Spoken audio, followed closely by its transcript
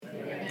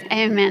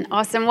Amen.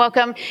 Awesome.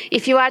 Welcome.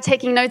 If you are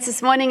taking notes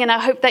this morning, and I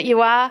hope that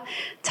you are,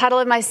 title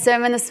of my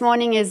sermon this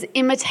morning is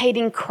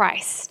Imitating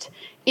Christ.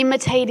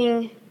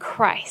 Imitating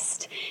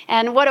Christ.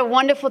 And what a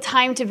wonderful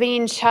time to be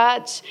in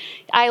church.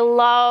 I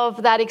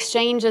love that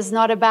exchange is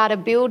not about a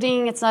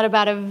building. It's not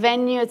about a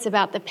venue. It's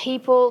about the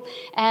people.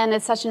 And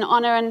it's such an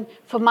honor and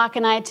for Mark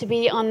and I to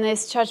be on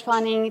this church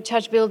planning,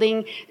 church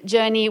building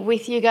journey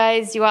with you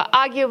guys. You are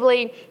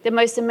arguably the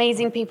most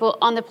amazing people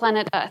on the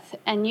planet Earth.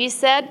 And you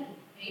said?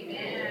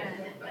 Amen.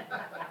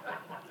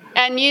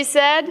 And you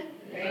said?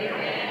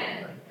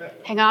 Amen.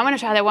 Hang on, I'm going to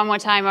try that one more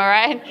time, all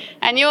right?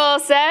 And you all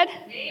said?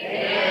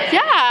 Amen.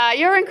 Yeah,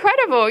 you're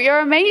incredible. You're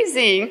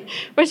amazing,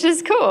 which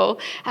is cool.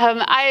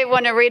 I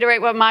want to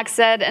reiterate what Mark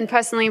said and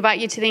personally invite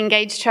you to the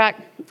Engage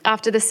track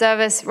after the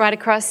service right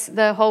across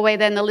the hallway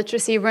there in the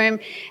literacy room.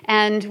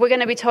 And we're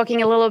going to be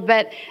talking a little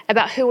bit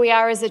about who we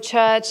are as a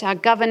church, our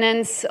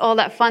governance, all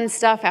that fun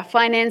stuff, our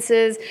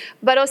finances,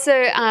 but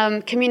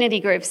also community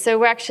groups. So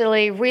we're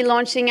actually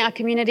relaunching our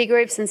community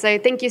groups. And so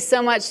thank you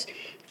so much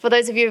for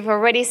those of you who've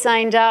already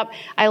signed up.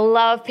 I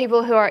love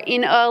people who are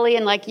in early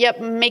and like, yep,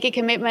 make a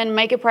commitment,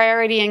 make a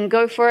priority and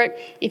go for it.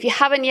 If you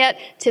haven't yet,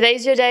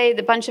 today's your day.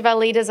 The bunch of our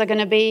leaders are going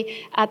to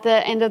be at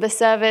the end of the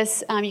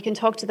service. You can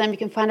talk to them. You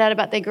can find out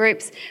about their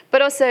groups.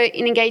 But also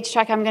in Engage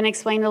Track, I'm going to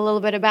explain a little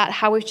bit about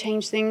how we've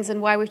changed things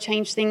and why we've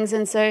changed things.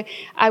 And so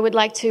I would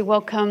like to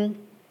welcome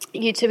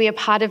you to be a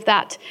part of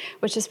that,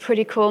 which is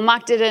pretty cool.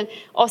 Mark did an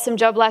awesome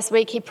job last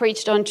week. He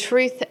preached on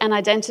truth and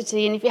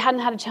identity. And if you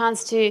hadn't had a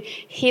chance to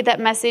hear that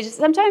message,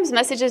 sometimes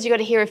messages you got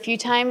to hear a few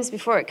times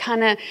before it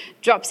kind of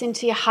drops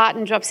into your heart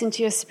and drops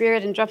into your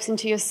spirit and drops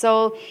into your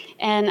soul.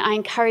 And I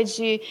encourage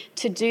you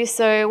to do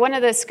so. One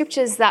of the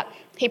scriptures that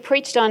he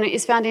preached on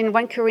is found in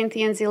 1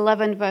 Corinthians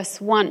 11,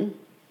 verse 1.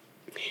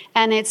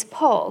 And it's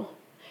Paul,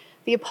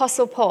 the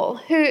Apostle Paul,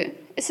 who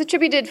is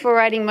attributed for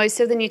writing most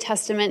of the New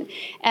Testament.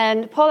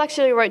 And Paul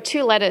actually wrote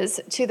 2 letters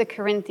to the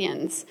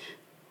Corinthians,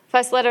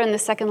 first letter and the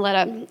second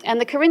letter.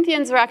 And the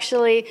Corinthians were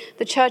actually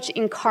the church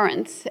in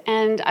Corinth.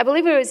 And I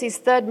believe it was his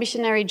 3rd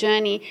missionary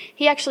journey.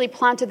 He actually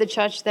planted the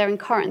church there in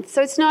Corinth.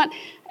 So it's not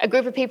a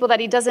group of people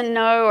that he doesn't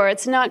know, or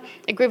it's not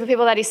a group of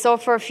people that he saw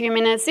for a few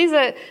minutes. These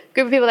are a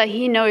group of people that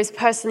he knows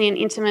personally and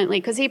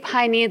intimately because he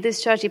pioneered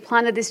this church, he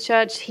planted this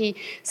church, he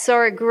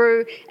saw it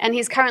grew, and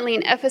he's currently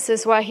in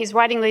Ephesus where he's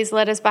writing these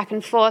letters back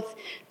and forth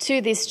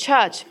to this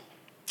church.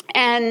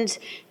 And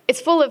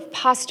it's full of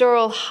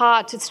pastoral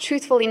heart, it's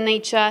truthful in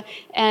nature,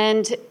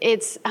 and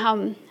it's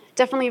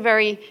definitely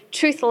very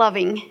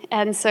truth-loving.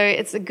 And so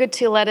it's a good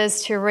 2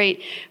 letters to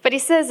read. But he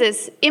says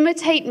this,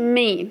 imitate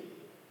me,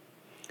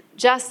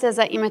 just as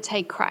I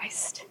imitate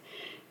Christ.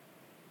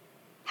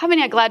 How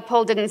many are glad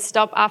Paul didn't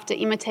stop after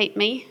imitate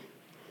me?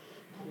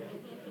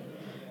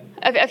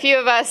 A few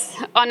of us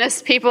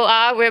honest people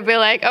are. We'll be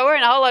like, oh, we're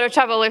in a whole lot of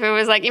trouble if it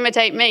was like,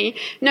 imitate me.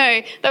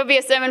 No, that would be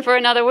a sermon for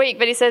another week.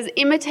 But he says,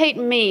 imitate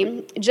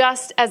me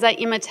just as I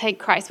imitate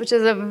Christ, which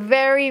is a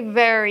very,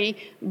 very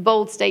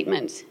bold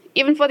statement,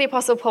 even for the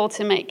Apostle Paul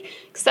to make.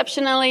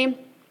 Exceptionally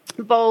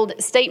bold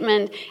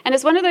statement. And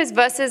it's one of those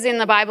verses in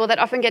the Bible that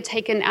often get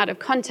taken out of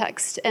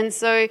context. And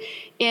so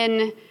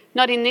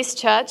not in this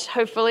church,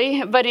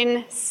 hopefully, but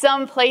in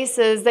some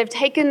places, they've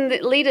taken,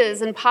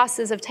 leaders and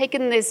pastors have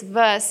taken this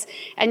verse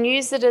and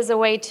used it as a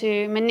way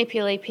to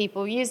manipulate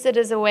people, used it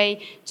as a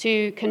way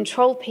to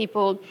control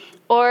people,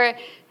 or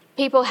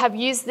people have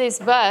used this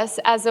verse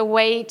as a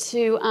way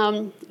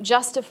to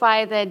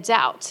justify their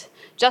doubt,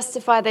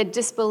 justify their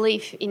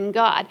disbelief in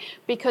God,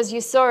 because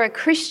you saw a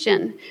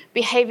Christian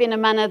behave in a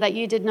manner that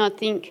you did not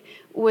think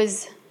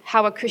was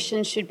how a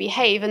Christian should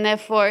behave, and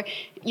therefore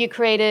you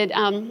created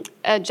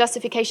a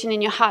justification in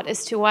your heart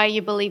as to why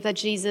you believe that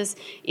Jesus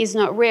is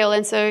not real.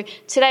 And so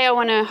today I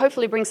want to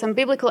hopefully bring some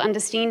biblical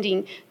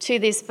understanding to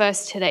this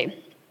verse today.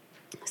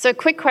 So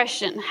quick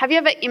question. Have you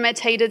ever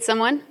imitated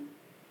someone?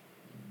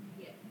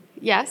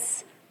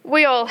 Yes?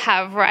 We all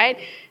have, right?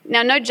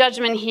 Now, no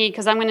judgment here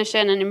because I'm going to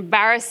share an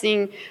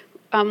embarrassing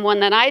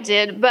one that I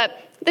did. But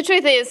the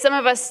truth is, some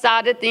of us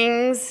started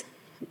things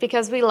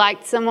because we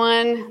liked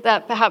someone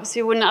that perhaps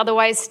we wouldn't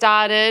otherwise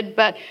started,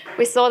 but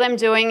we saw them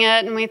doing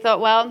it and we thought,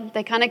 well,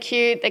 they're kind of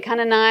cute, they're kind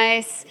of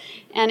nice,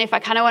 and if I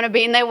kind of want to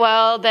be in their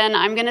world, then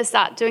I'm going to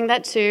start doing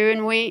that too,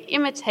 and we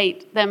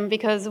imitate them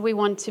because we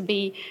want to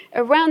be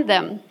around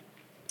them.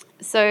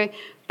 So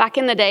back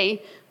in the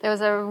day, there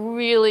was a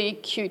really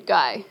cute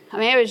guy. I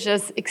mean, he was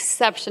just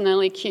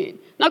exceptionally cute.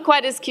 Not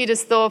quite as cute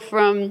as Thor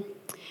from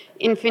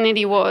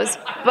Infinity Wars,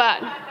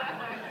 but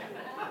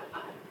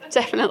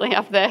definitely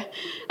up there.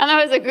 And there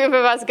was a group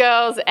of us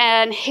girls,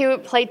 and he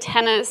would play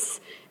tennis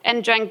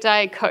and drank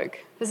Diet Coke.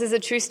 This is a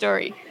true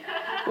story.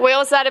 We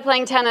all started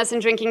playing tennis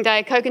and drinking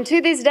Diet Coke, and to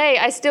this day,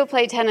 I still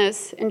play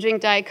tennis and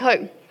drink Diet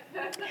Coke.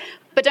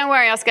 But don't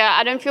worry, Oscar,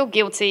 I don't feel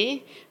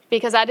guilty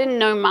because I didn't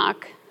know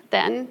Mark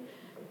then.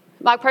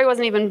 Mark probably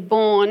wasn't even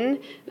born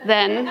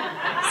then,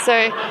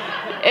 so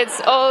it's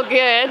all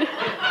good.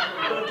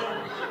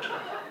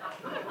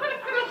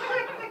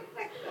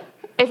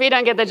 If you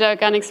don't get the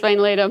joke, I'll explain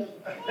later.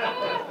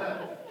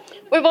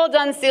 we've all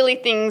done silly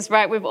things,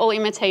 right? We've all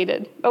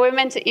imitated, but we're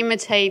meant to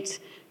imitate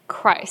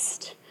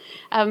Christ.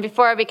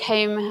 Before I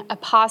became a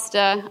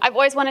pastor, I've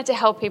always wanted to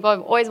help people.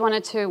 I've always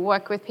wanted to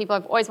work with people.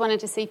 I've always wanted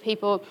to see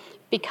people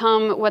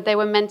become what they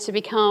were meant to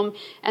become.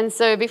 And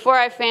so before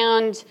I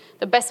found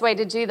the best way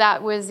to do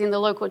that was in the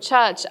local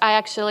church, I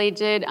actually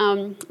did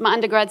my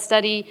undergrad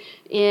study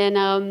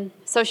in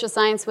social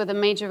science with a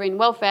major in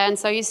welfare. And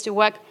so I used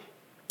to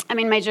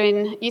major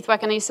in youth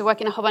work, and I used to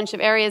work in a whole bunch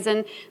of areas.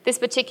 And this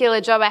particular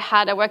job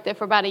I worked there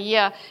for about a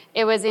year.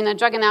 It was in a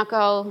drug and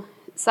alcohol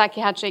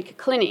psychiatric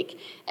clinic.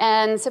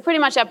 And so pretty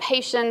much our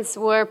patients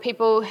were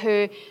people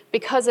who,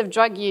 because of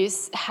drug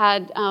use,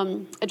 had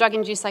a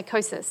drug-induced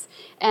psychosis.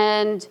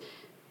 And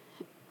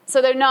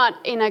so they're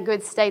not in a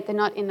good state, they're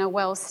not in a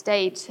well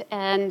state.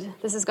 And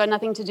this has got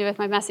nothing to do with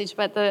my message,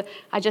 but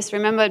I just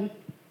remembered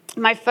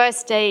my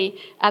first day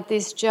at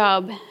this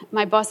job,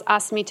 my boss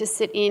asked me to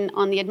sit in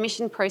on the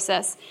admission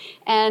process.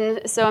 And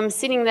so I'm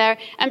sitting there,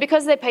 and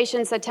because they're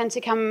patients, they tend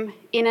to come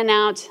in and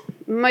out.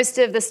 Most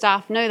of the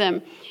staff know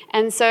them.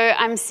 And so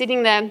I'm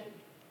sitting there,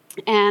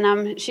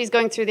 and she's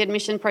going through the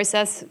admission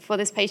process for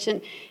this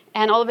patient,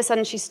 and all of a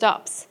sudden she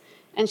stops,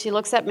 and she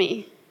looks at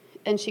me,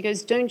 and she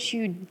goes, "Don't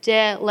you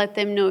dare let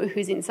them know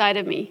who's inside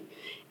of me."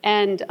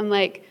 And I'm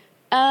like,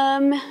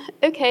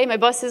 okay. My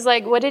boss is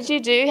like, "What did you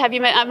do? Have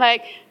you met?" I'm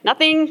like,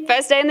 "Nothing.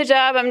 First day in the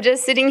job. I'm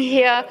just sitting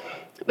here."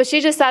 But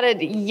she just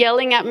started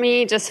yelling at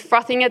me, just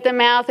frothing at the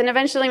mouth. And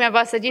eventually my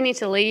boss said, "You need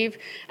to leave.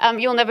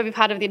 You'll never be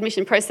part of the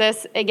admission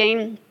process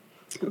again."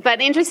 But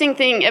the interesting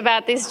thing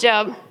about this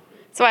job,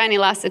 that's why I only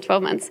lasted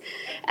 12 months.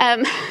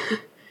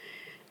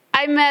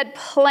 I met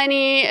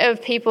plenty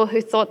of people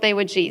who thought they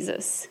were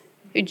Jesus,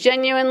 who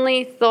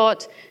genuinely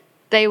thought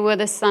they were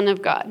the Son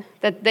of God,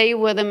 that they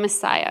were the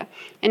Messiah.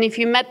 And if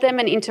you met them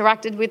and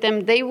interacted with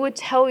them, they would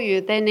tell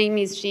you their name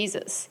is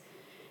Jesus.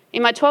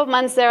 In my 12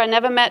 months there, I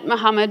never met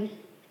Muhammad,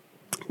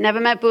 never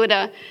met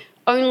Buddha,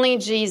 only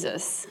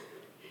Jesus.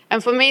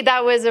 And for me,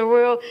 that was a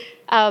real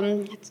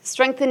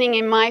strengthening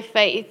in my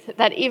faith,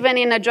 that even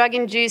in a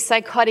drug-induced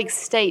psychotic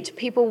state,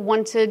 people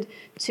wanted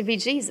to be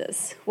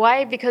Jesus.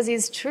 Why? Because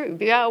he's true.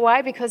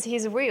 Why? Because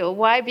he's real.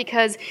 Why?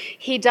 Because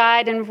he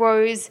died and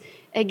rose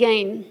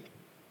again.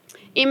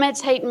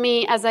 Imitate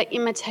me as I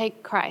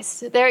imitate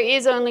Christ. There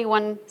is only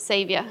one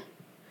Savior.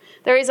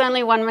 There is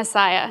only one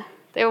Messiah.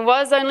 There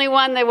was only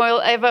one. There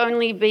will ever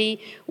only be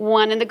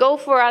one. And the goal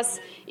for us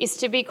is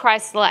to be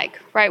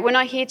Christ-like, right? We're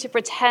not here to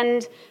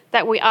pretend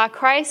that we are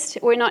Christ.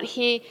 We're not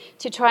here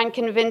to try and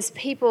convince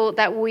people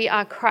that we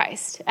are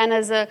Christ. And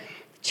as a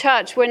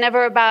church, we're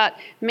never about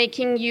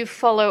making you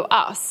follow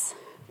us.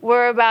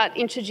 We're about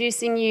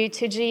introducing you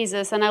to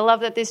Jesus. And I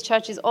love that this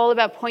church is all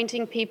about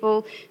pointing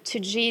people to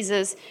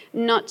Jesus,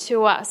 not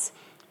to us.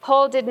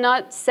 Paul did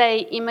not say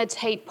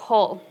imitate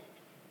Paul.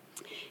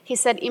 He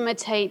said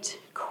imitate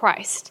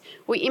Christ.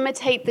 We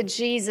imitate the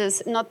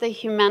Jesus, not the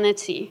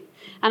humanity.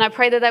 And I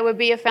pray that that would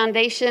be a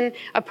foundation.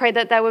 I pray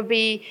that that would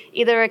be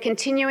either a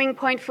continuing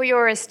point for you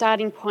or a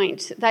starting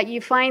point, that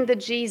you find the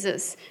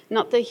Jesus,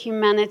 not the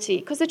humanity.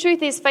 Because the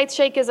truth is, faith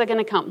shakers are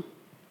going to come.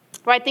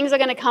 Right? Things are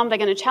going to come. They're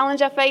going to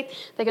challenge our faith.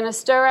 They're going to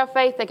stir our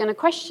faith. They're going to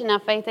question our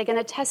faith. They're going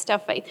to test our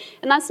faith.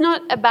 And that's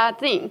not a bad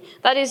thing.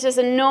 That is just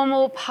a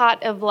normal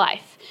part of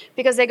life,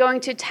 because they're going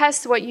to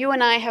test what you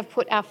and I have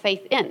put our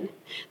faith in.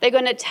 They're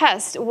going to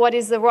test what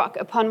is the rock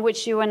upon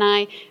which you and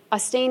I are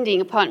standing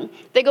upon.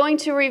 They're going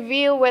to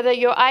reveal whether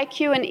your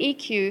IQ and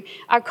EQ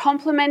are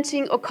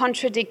complementing or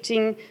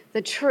contradicting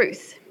the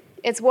truth.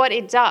 It's what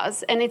it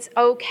does, and it's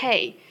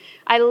okay.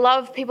 I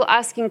love people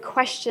asking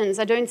questions.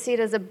 I don't see it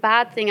as a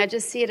bad thing. I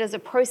just see it as a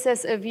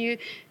process of you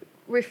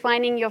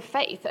refining your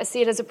faith. I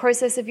see it as a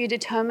process of you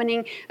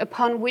determining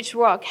upon which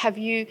rock have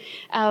you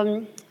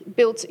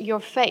built your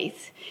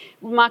faith.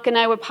 Mark and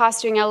I were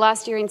pastoring our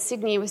last year in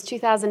Sydney. It was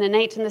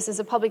 2008, and this is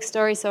a public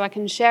story, so I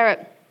can share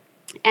it.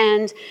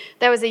 And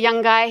there was a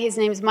young guy, his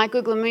name's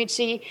Michael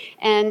Glamucci,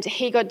 and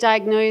he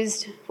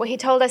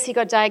told us he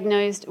got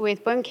diagnosed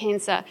with bone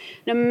cancer.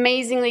 An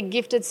amazingly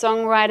gifted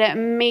songwriter,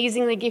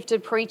 amazingly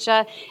gifted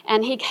preacher,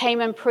 and he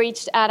came and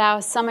preached at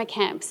our summer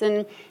camps.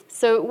 And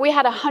so we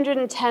had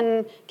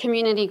 110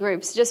 community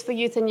groups just for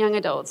youth and young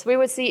adults. We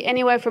would see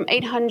anywhere from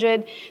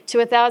 800 to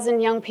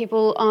 1,000 young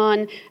people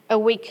on a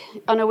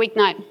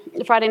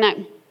weeknight, Friday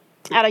night,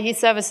 at our youth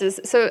services,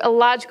 so a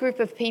large group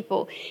of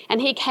people. And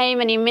he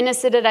came and he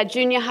ministered at our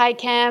junior high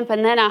camp,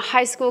 and then our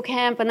high school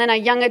camp, and then our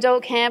young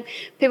adult camp.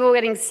 People were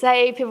getting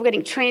saved, people were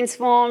getting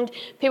transformed,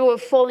 people were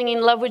falling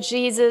in love with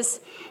Jesus.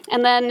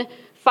 And then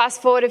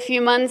fast forward a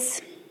few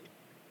months,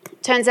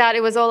 turns out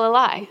it was all a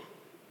lie.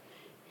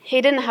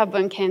 He didn't have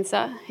bone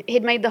cancer.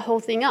 He'd made the whole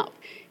thing up.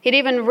 He'd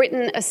even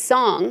written a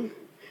song.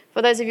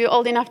 For those of you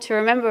old enough to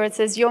remember, it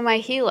says, "You're my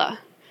healer."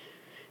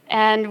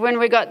 And when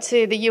we got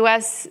to the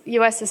US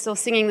is still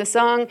singing the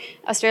song.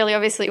 Australia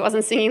obviously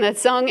wasn't singing that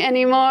song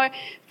anymore.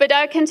 But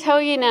I can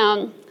tell you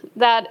now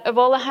that of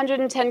all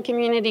 110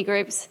 community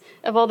groups,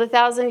 of all the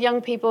 1,000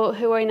 young people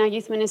who were in our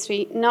youth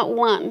ministry, not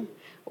one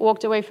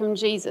walked away from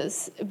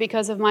Jesus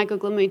because of Michael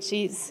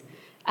Glamucci's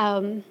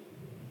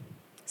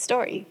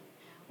story.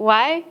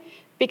 Why?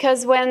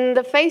 Because when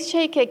the faith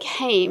shaker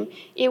came,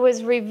 it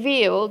was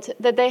revealed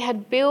that they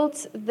had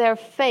built their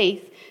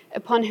faith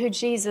upon who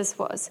Jesus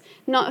was,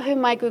 not who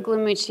Michael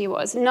Glamucci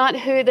was,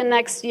 not who the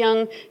next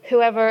young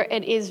whoever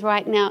it is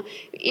right now.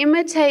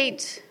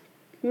 Imitate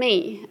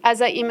me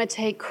as I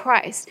imitate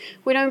Christ.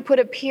 We don't put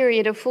a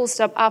period, a full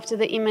stop after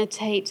the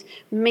imitate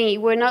me.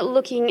 We're not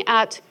looking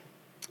at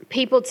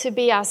people to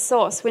be our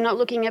source. We're not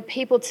looking at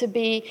people to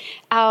be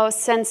our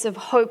sense of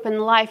hope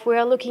and life. We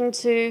are looking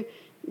to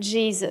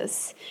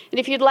Jesus. And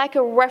if you'd like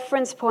a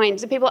reference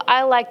point, the people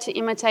I like to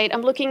imitate,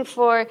 I'm looking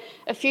for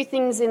a few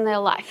things in their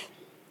life.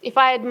 If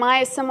I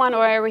admire someone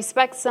or I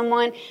respect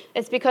someone,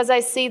 it's because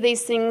I see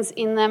these things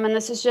in them, and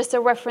this is just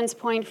a reference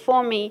point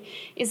for me,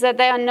 is that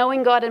they are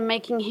knowing God and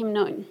making him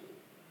known.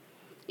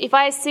 If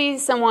I see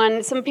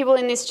someone, some people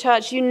in this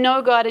church, you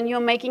know God and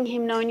you're making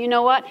him known, you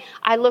know what?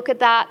 I look at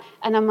that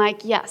and I'm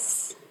like,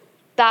 yes,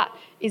 that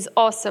is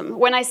awesome.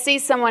 When I see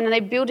someone and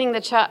they're building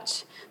the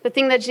church, the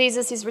thing that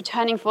Jesus is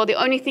returning for,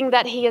 the only thing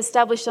that he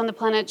established on the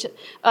planet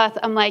Earth,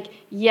 I'm like,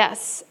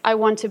 yes, I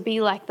want to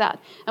be like that.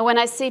 And when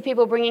I see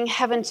people bringing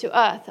heaven to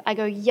earth, I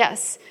go,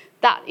 yes,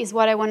 that is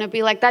what I want to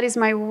be like. That is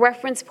my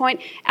reference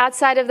point.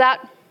 Outside of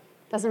that,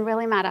 doesn't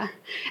really matter.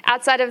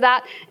 Outside of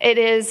that, it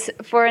is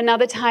for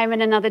another time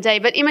and another day.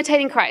 But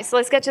imitating Christ.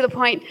 Let's get to the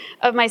point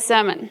of my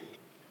sermon.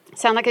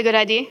 Sound like a good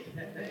idea?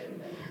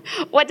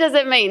 What does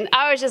it mean?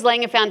 I was just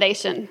laying a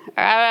foundation.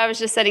 Or I was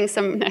just setting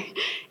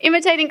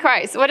Imitating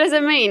Christ. What does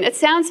it mean? It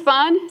sounds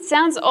fun. It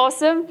sounds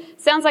awesome.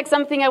 Sounds like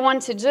something I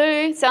want to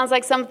do. Sounds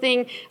like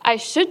something I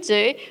should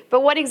do.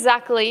 But what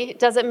exactly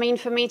does it mean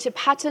for me to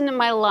pattern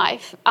my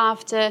life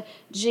after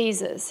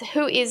Jesus?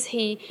 Who is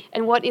he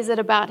and what is it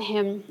about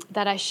him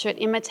that I should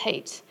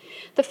imitate?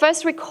 The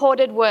first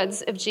recorded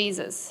words of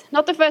Jesus,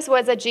 not the first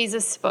words that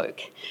Jesus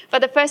spoke, but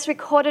the first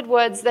recorded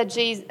words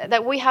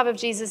that we have of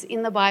Jesus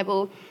in the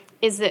Bible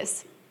is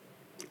this: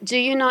 do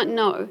you not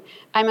know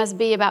I must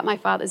be about my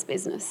Father's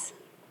business?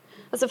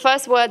 That's the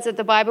first words that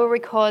the Bible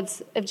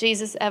records of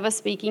Jesus ever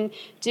speaking.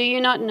 Do you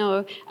not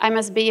know I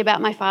must be about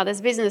my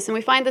Father's business? And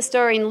we find the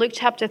story in Luke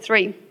chapter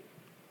 3.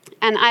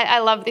 And I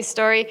love this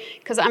story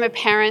because I'm a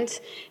parent,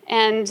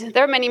 and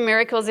there are many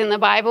miracles in the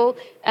Bible,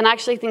 and I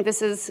actually think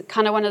this is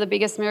kind of one of the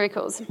biggest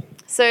miracles.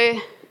 So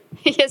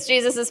here's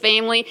Jesus'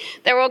 family.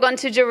 They're all gone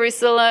to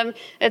Jerusalem.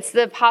 It's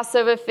the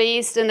Passover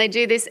feast, and they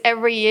do this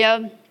every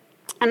year.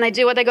 And they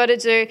do what they got to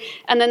do,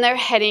 and then they're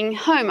heading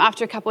home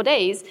after a couple of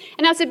days.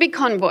 And now it's a big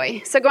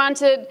convoy. So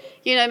granted,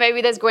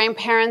 maybe there's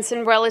grandparents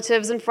and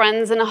relatives and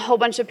friends and a whole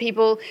bunch of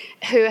people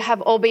who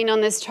have all been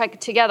on this trek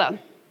together.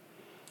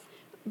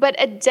 But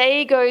a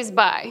day goes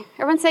by.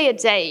 Everyone say a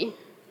day.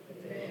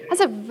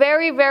 That's a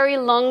very, very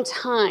long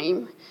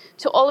time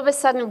to all of a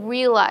sudden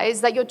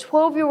realize that your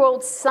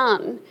 12-year-old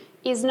son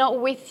is not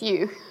with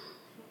you.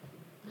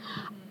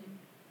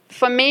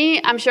 For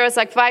me, I'm sure it's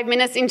like 5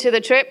 minutes into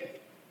the trip.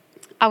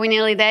 Are we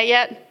nearly there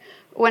yet?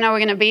 When are we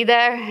going to be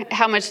there?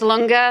 How much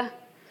longer?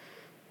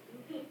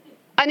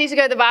 I need to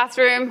go to the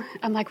bathroom.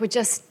 I'm like,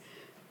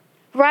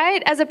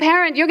 right? As a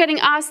parent, you're getting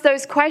asked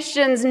those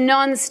questions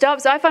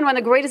non-stop. So I find one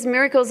of the greatest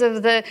miracles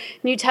of the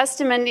New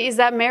Testament is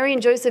that Mary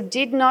and Joseph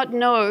did not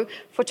know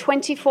for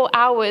 24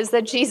 hours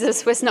that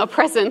Jesus was not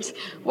present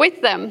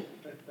with them.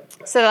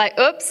 So they're like,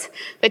 oops.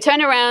 They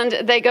turn around,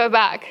 they go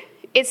back.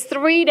 It's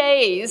 3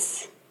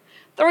 days.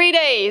 3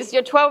 days,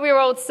 your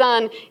 12-year-old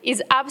son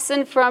is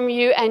absent from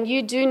you and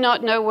you do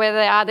not know where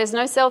they are. There's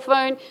no cell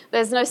phone,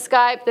 there's no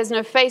Skype, there's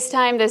no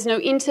FaceTime, there's no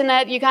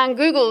internet. You can't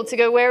Google to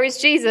go, where is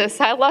Jesus?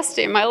 I lost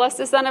him. I lost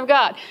the Son of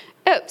God.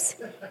 Oops.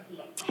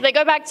 They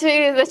go back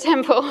to the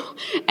temple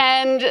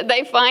and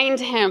they find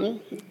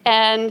him.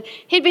 And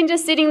he'd been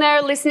just sitting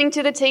there listening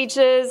to the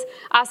teachers,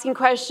 asking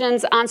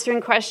questions,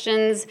 answering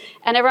questions,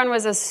 and everyone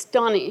was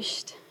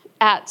astonished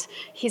at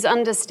his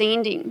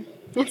understanding.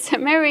 And so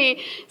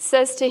Mary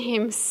says to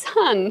him,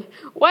 son,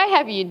 why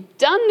have you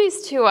done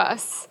this to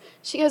us?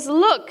 She goes,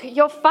 look,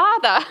 your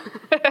father.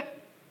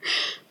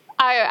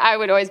 I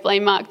would always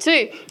blame Mark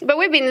too. But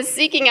we've been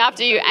seeking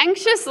after you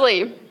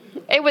anxiously.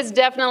 It was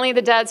definitely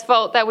the dad's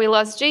fault that we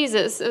lost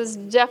Jesus. It was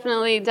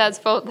definitely dad's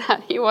fault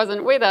that he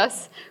wasn't with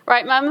us.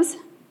 Right, mums?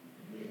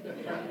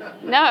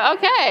 No?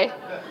 Okay.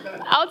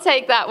 I'll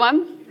take that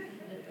one.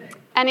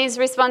 And his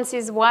response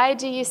is, why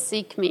do you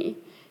seek me?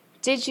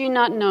 Did you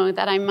not know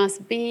that I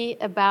must be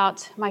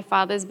about my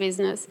Father's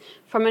business?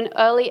 From an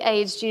early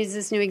age,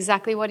 Jesus knew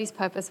exactly what his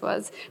purpose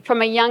was.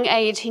 From a young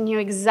age, he knew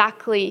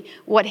exactly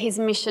what his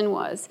mission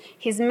was.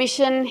 His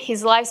mission,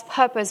 his life's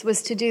purpose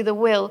was to do the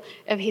will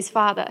of his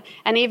Father.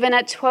 And even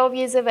at 12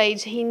 years of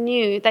age, he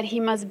knew that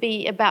he must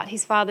be about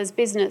his Father's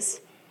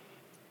business.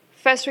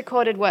 First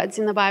recorded words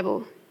in the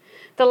Bible.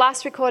 The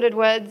last recorded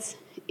words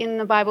in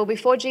the Bible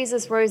before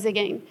Jesus rose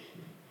again.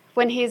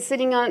 When he's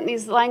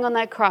lying on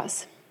that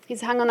cross.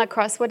 He's hung on that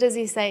cross. What does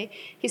he say?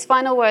 His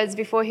final words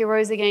before he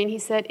rose again, he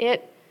said,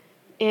 it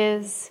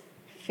is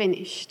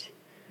finished.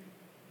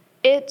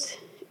 It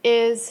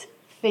is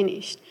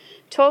finished.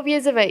 12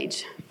 years of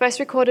age, first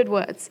recorded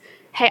words.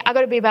 Hey, I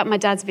got to be about my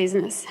dad's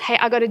business. Hey,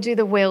 I got to do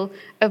the will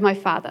of my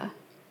Father.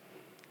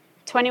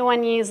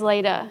 21 years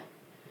later,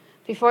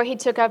 before he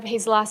took up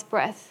his last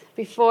breath,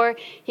 before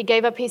he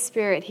gave up his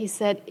spirit, he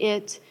said,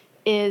 "It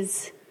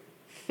is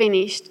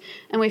finished."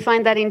 And we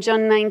find that in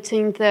John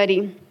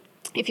 19:30,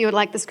 if you would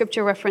like the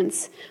scripture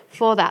reference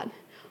for that.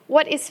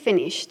 What is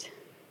finished?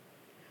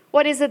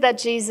 What is it that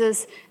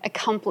Jesus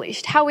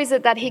accomplished? How is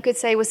it that he could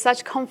say with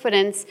such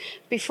confidence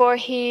before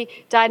he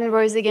died and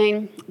rose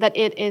again that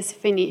it is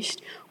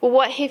finished? Well,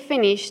 what he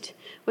finished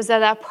was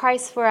that our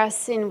price for our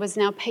sin was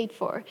now paid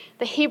for.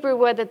 The Hebrew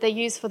word that they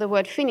use for the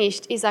word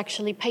finished is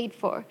actually paid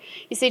for.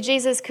 You see,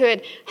 Jesus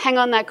could hang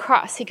on that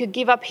cross. He could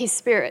give up his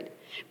spirit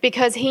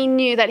because he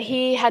knew that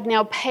he had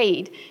now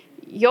paid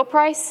your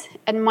price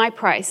and my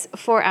price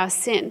for our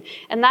sin.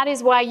 And that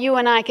is why you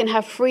and I can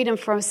have freedom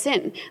from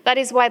sin. That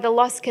is why the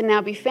lost can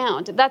now be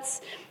found.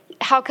 That's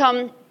how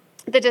come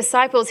the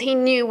disciples, he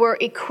knew, were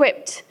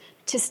equipped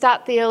to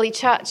start the early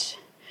church.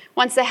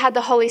 Once they had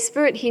the Holy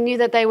Spirit, he knew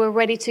that they were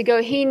ready to go.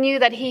 He knew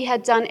that he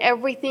had done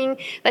everything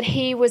that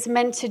he was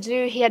meant to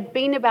do. He had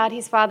been about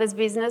his Father's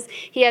business.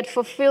 He had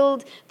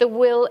fulfilled the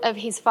will of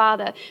his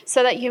Father,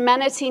 so that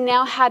humanity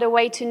now had a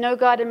way to know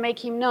God and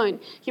make him known.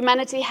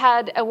 Humanity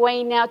had a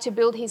way now to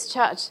build his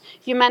church.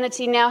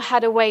 Humanity now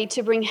had a way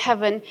to bring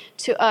heaven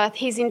to earth.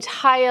 His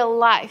entire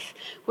life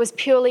was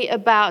purely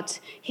about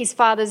his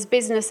Father's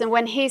business. And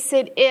when he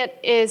said, "It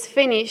is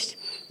finished,"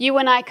 you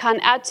and I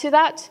can't add to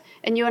that.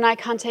 And you and I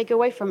can't take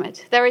away from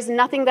it. There is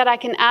nothing that I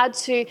can add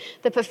to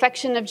the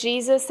perfection of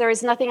Jesus. There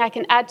is nothing I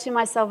can add to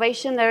my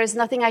salvation. There is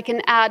nothing I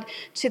can add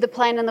to the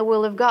plan and the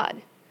will of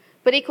God.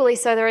 But equally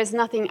so, there is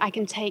nothing I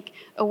can take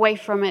away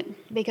from it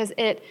because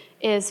it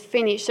is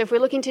finished. So if we're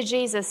looking to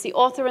Jesus, the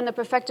author and the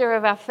perfecter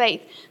of our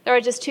faith, there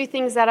are just two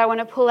things that I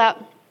want to pull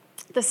out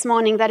this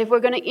morning, that if we're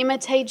going to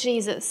imitate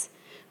Jesus,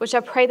 which I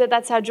pray that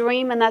that's our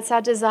dream and that's our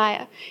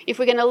desire. If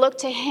we're going to look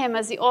to him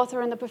as the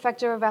author and the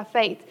perfecter of our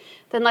faith,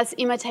 then let's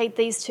imitate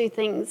these two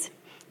things.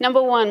 Number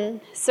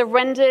one,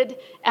 surrendered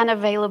and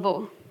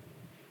available.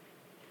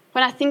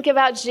 When I think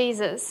about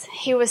Jesus,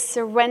 he was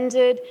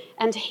surrendered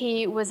and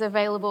he was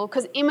available.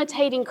 Because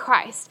imitating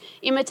Christ,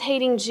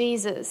 imitating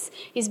Jesus,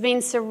 is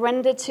being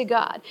surrendered to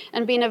God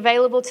and being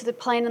available to the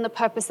plan and the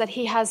purpose that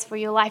he has for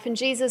your life. And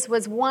Jesus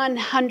was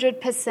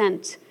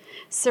 100%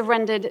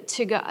 surrendered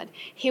to God.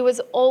 He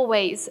was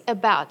always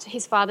about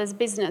his Father's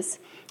business.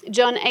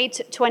 John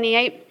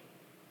 8:28,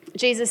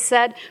 Jesus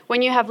said,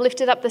 "When you have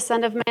lifted up the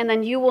Son of Man,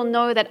 then you will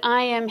know that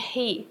I am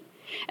he,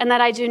 and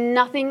that I do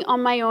nothing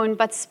on my own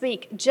but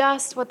speak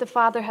just what the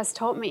Father has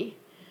taught me."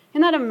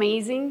 Isn't that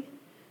amazing?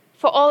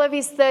 For all of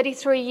his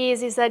 33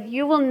 years, he said,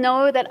 "You will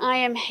know that I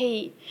am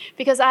he,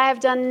 because I have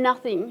done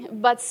nothing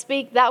but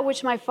speak that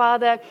which my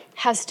Father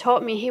has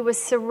taught me." He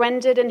was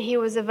surrendered and he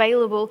was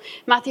available.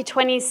 Matthew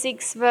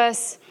 26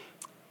 verse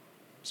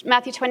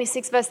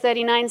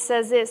 39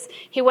 says this: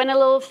 "He went a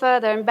little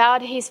further and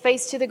bowed his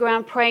face to the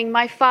ground, praying,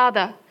 'My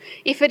Father,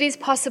 if it is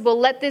possible,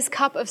 let this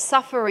cup of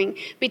suffering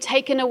be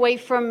taken away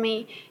from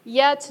me.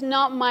 Yet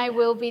not my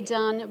will be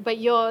done, but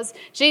yours.'"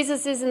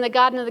 Jesus is in the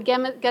Garden of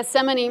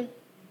Gethsemane.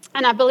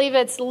 And I believe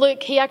it's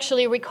Luke, he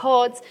actually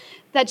records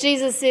that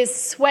Jesus is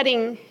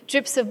sweating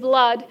drips of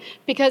blood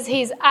because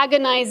he's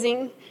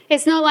agonizing.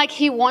 It's not like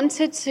he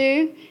wanted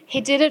to.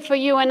 He did it for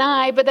you and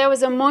I, but there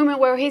was a moment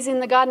where he's in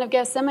the Garden of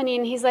Gethsemane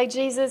and he's like,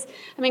 "Jesus,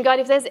 God,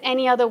 if there's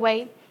any other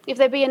way, if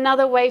there be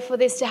another way for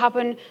this to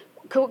happen,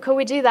 could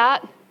we do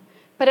that?"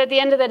 But at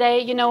the end of the day,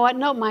 you know what?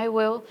 Not my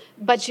will,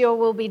 but your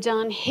will be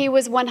done. He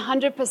was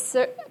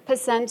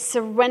 100%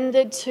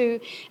 surrendered to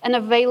and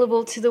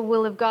available to the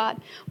will of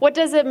God. What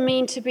does it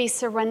mean to be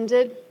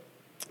surrendered?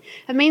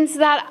 It means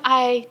that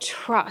I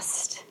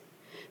trust.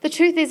 The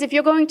truth is, if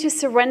you're going to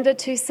surrender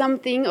to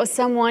something or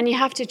someone, you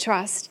have to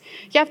trust.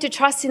 You have to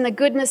trust in the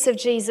goodness of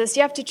Jesus.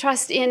 You have to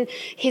trust in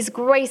his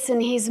grace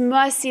and his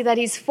mercy, that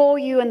he's for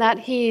you and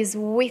that he is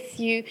with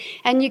you.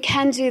 And you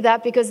can do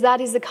that because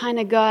that is the kind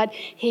of God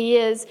he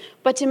is.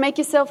 But to make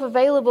yourself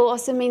available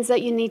also means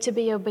that you need to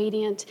be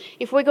obedient.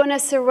 If we're going to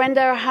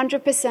surrender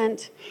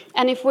 100%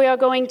 and if we are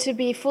going to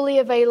be fully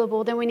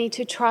available, then we need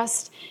to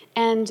trust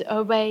and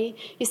obey.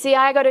 You see,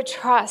 I got to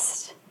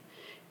trust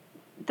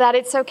that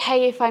it's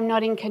okay if I'm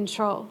not in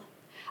control.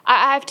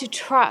 I have to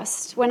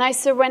trust. When I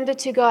surrender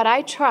to God,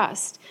 I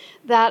trust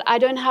that I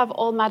don't have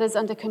all matters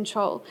under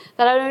control,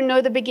 that I don't know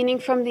the beginning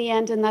from the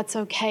end, and that's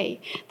okay.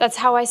 That's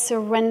how I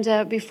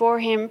surrender before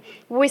him.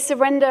 We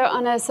surrender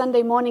on a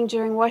Sunday morning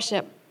during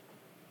worship.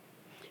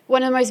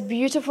 One of the most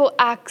beautiful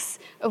acts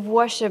of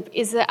worship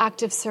is the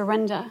act of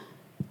surrender.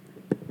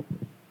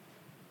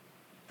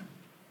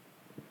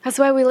 That's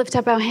why we lift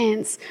up our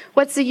hands.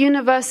 What's the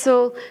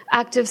universal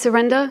act of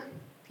surrender?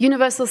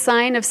 Universal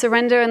sign of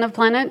surrender on the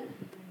planet?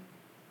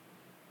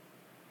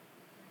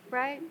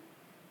 Right?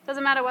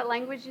 Doesn't matter what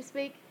language you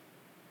speak.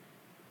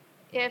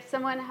 If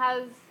someone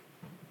has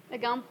a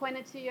gun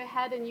pointed to your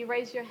head and you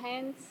raise your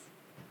hands,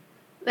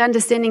 the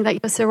understanding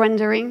that you're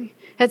surrendering.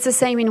 It's the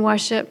same in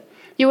worship.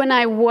 You and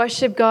I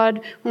worship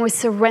God when we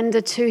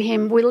surrender to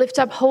him. We lift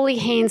up holy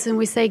hands and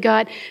we say,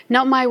 "God,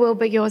 not my will,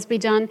 but yours be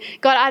done."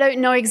 God, I don't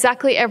know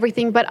exactly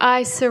everything, but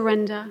I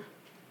surrender.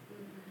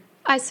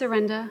 I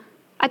surrender.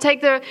 I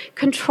take the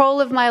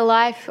control of my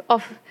life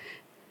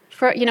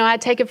I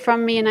take it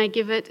from me and I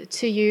give it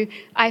to you.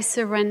 I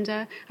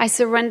surrender. I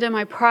surrender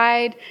my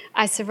pride.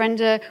 I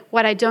surrender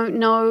what I don't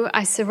know.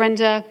 I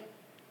surrender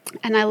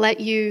and I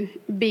let you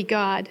be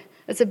God.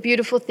 It's a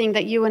beautiful thing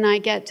that you and I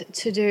get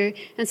to do.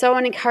 And so I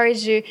want to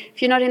encourage you,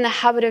 if you're not in the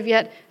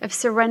habit of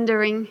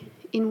surrendering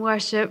in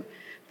worship,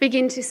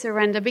 begin to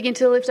surrender. Begin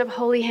to lift up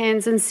holy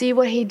hands and see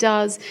what he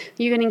does.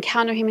 You're going to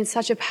encounter him in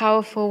such a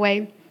powerful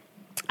way.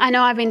 I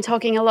know I've been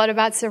talking a lot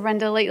about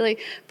surrender lately,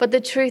 but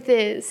the truth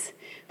is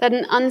that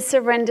an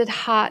unsurrendered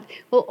heart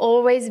will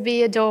always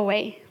be a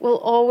doorway, will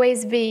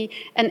always be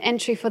an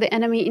entry for the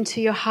enemy into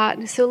your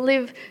heart. So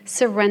live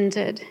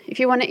surrendered. If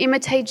you want to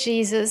imitate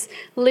Jesus,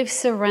 live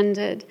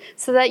surrendered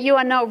so that you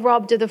are not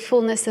robbed of the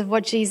fullness of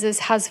what Jesus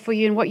has for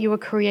you and what you were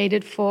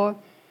created for.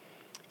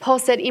 Paul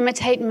said,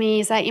 imitate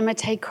me as I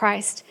imitate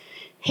Christ.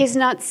 He's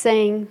not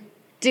saying,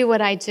 do what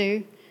I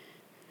do.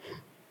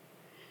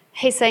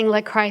 He's saying,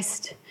 let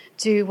Christ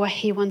do what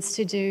he wants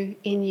to do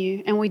in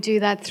you. And we do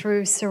that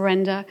through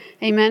surrender.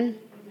 Amen?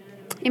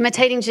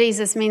 Imitating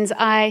Jesus means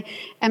I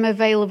am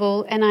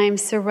available and I am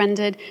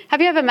surrendered.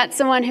 Have you ever met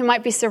someone who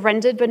might be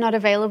surrendered but not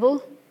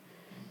available?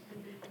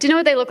 Do you know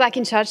what they look like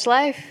in church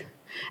life?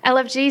 I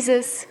love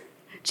Jesus.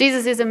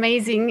 Jesus is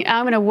amazing.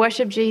 I'm going to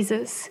worship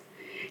Jesus.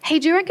 Hey,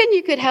 do you reckon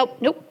you could help?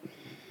 Nope.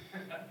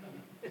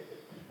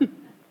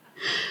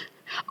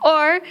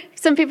 Or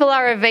some people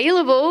are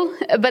available,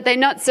 but they're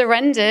not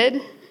surrendered.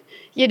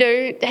 You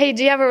know, hey,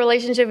 do you have a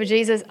relationship with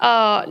Jesus?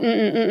 Oh,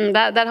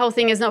 that whole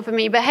thing is not for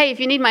me. But hey, if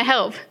you need my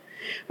help,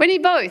 we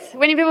need both.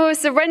 We need people who are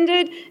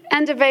surrendered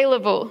and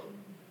available.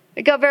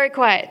 It got very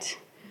quiet.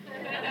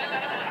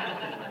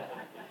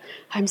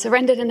 I'm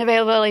surrendered and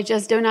available.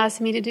 Just don't ask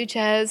me to do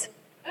chairs.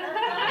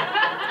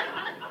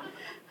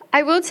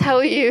 I will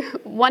tell you,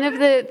 one of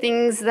the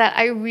things that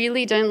I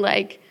really don't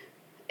like,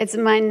 it's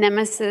my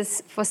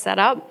nemesis for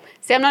setup.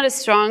 See, I'm not as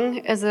strong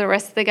as the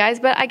rest of the guys,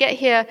 but I get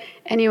here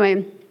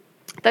anyway.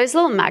 Those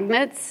little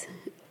magnets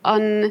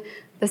on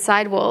the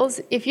side walls,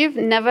 if you've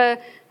never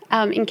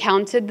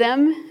encountered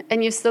them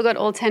and you've still got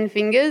all 10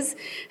 fingers,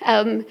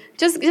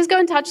 just go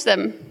and touch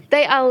them.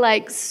 They are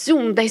like,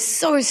 zoom, they're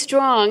so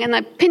strong. And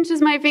that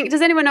pinches my finger.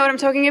 Does anyone know what I'm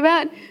talking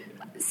about?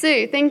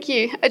 Sue, thank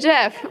you.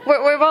 Jeff,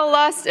 we've all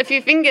lost a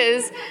few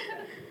fingers.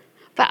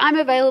 But I'm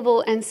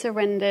available and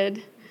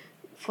surrendered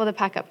for the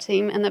pack-up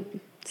team and the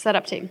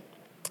setup team.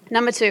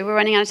 Number 2, we're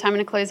running out of time. I'm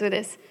going to close with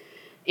this.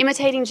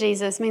 Imitating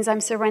Jesus means I'm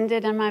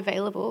surrendered and I'm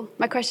available.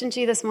 My question to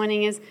you this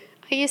morning is,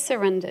 are you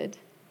surrendered?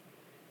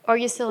 Or are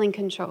you still in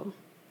control?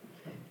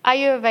 Are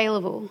you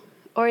available?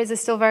 Or is it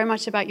still very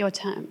much about your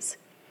terms?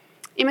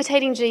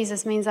 Imitating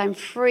Jesus means I'm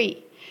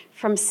free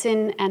from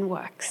sin and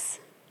works.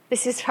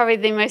 This is probably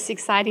the most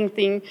exciting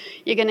thing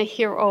you're going to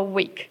hear all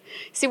week.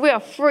 See, we are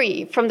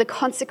free from the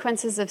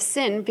consequences of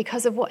sin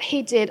because of what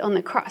he did on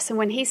the cross. And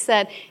when he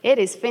said, it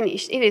is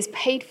finished, it is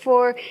paid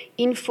for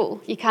in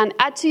full. You can't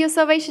add to your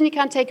salvation, you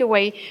can't take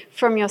away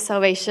from your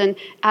salvation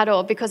at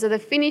all. Because of the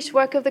finished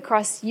work of the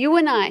cross, you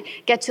and I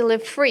get to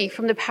live free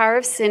from the power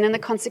of sin and the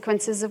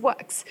consequences of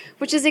works,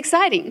 which is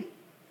exciting.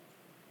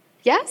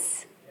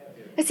 Yes?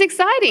 It's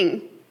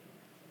exciting.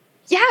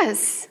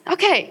 Yes.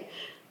 Okay.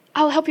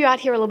 I'll help you out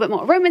here a little bit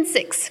more. Romans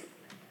 6.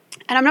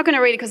 And I'm not going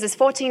to read it because there's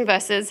 14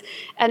 verses.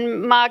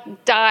 And Mark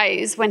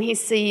dies when he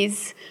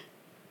sees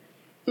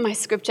my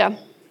scripture.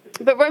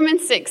 But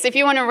Romans 6, if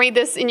you want to read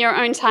this in your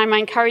own time, I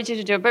encourage you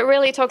to do it. But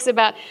really it talks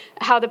about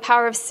how the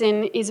power of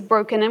sin is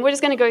broken. And we're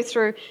just going to go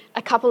through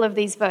a couple of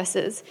these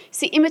verses.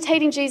 See,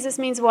 imitating Jesus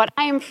means what?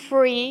 I am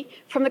free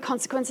from the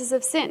consequences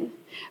of sin.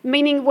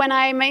 Meaning when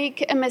I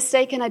make a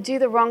mistake and I do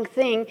the wrong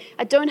thing,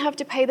 I don't have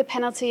to pay the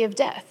penalty of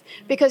death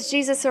because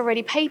Jesus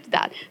already paid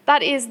that.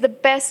 That is the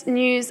best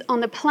news on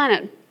the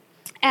planet.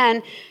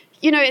 And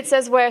you know, it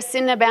says where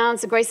sin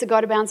abounds, the grace of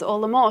God abounds all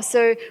the more.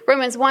 So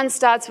Romans 1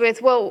 starts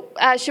with, well,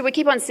 should we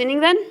keep on sinning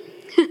then?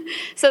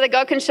 So that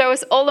God can show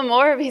us all the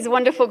more of his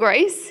wonderful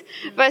grace?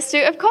 Verse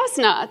 2, of course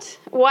not.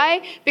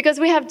 Why? Because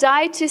we have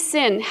died to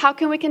sin. How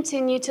can we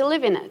continue to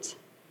live in it?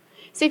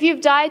 So if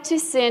you've died to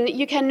sin,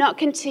 you cannot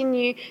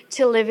continue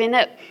to live in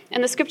it.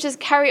 And the scriptures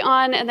carry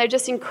on, and they're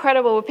just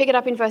incredible. We'll pick it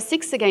up in verse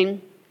 6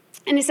 again.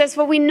 And he says,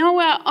 for we know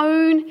our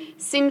own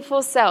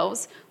sinful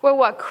selves were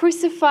what?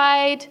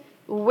 Crucified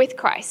with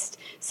Christ,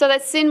 so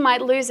that sin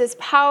might lose its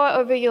power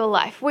over your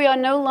life. We are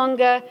no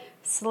longer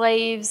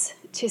slaves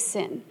to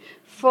sin.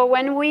 For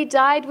when we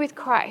died with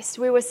Christ,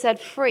 we were set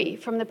free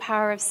from the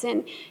power of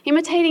sin.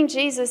 Imitating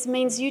Jesus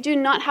means you do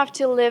not have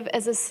to live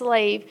as a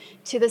slave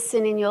to the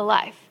sin in your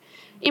life.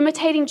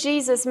 Imitating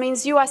Jesus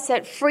means you are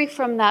set free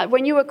from that.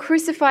 When you are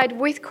crucified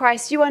with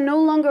Christ, you are no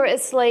longer a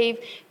slave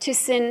to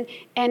sin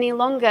any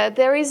longer.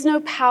 There is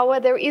no power,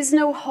 there is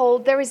no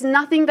hold, there is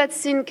nothing that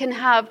sin can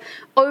have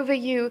over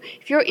you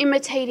if you're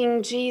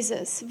imitating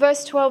Jesus.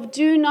 Verse 12,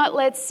 do not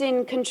let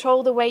sin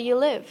control the way you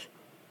live.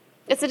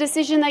 It's a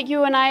decision that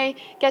you and I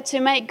get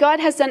to make. God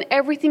has done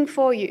everything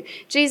for you.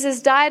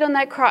 Jesus died on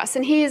that cross,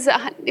 and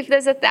if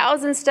there's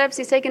 1,000 steps,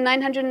 he's taken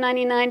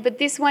 999, but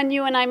this one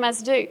you and I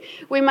must do.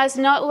 We must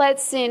not let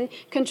sin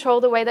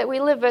control the way that we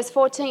live. Verse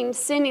 14,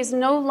 sin is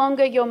no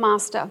longer your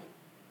master.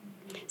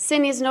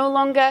 Sin is no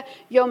longer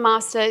your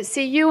master.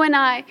 See, you and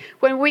I,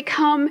 when we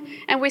come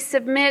and we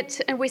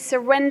submit and we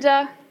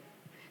surrender,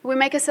 we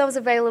make ourselves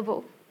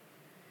available,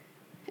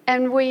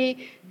 and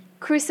we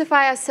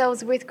crucify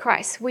ourselves with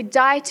Christ, we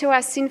die to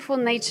our sinful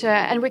nature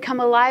and we come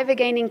alive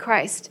again in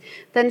Christ,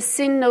 then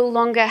sin no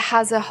longer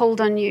has a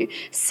hold on you.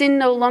 Sin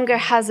no longer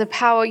has a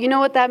power. You know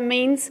what that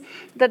means?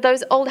 That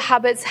those old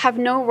habits have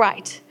no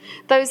right.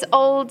 Those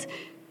old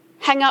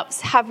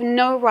hang-ups have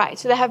no right.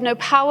 They have no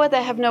power.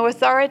 They have no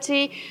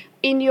authority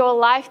in your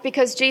life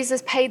because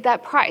Jesus paid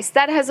that price.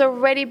 That has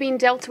already been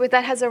dealt with.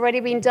 That has already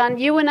been done.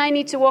 You and I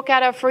need to walk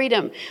out our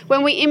freedom.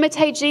 When we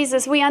imitate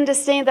Jesus, we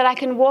understand that I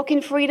can walk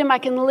in freedom. I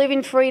can live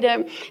in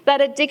freedom.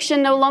 That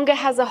addiction no longer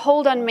has a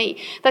hold on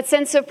me. That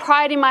sense of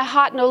pride in my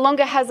heart no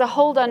longer has a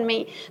hold on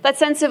me. That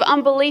sense of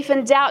unbelief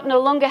and doubt no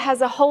longer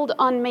has a hold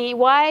on me.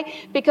 Why?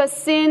 Because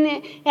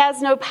sin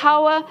has no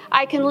power.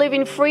 I can live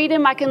in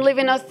freedom. I can live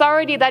in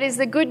authority. That is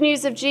the good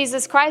news of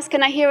Jesus Christ.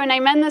 Can I hear an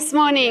amen this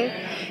morning?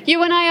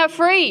 You and I are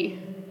free.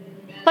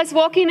 Let's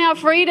walk in our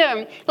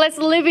freedom. Let's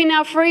live in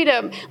our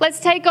freedom. Let's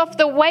take off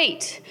the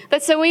weight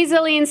that so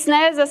easily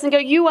ensnares us and go,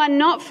 you are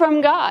not from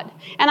God.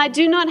 And I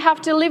do not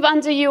have to live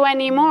under you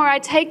anymore. I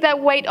take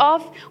that weight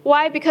off.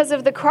 Why? Because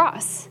of the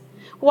cross.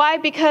 Why?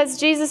 Because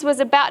Jesus was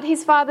about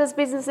his Father's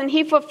business and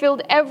he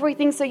fulfilled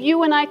everything so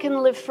you and I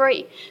can live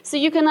free. So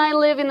you and I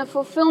live in the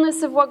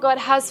fulfillment of what God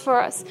has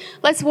for us.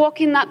 Let's walk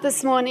in that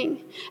this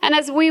morning. And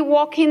as we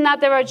walk in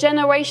that, there are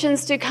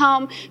generations to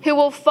come who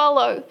will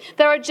follow.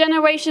 There are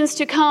generations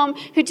to come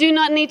who do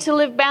not need to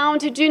live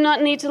bound, who do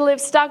not need to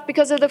live stuck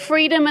because of the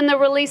freedom and the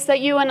release that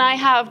you and I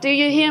have. Do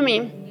you hear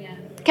me? Yeah.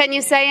 Can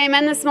you say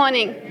amen this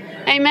morning?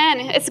 Yeah. Amen.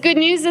 It's good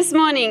news this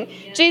morning.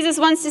 Yeah. Jesus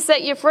wants to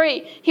set you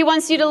free. He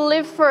wants you to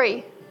live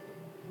free.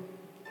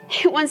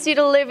 He wants you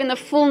to live in the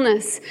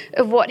fullness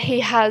of what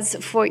he has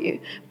for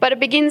you. But it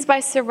begins by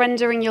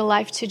surrendering your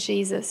life to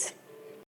Jesus.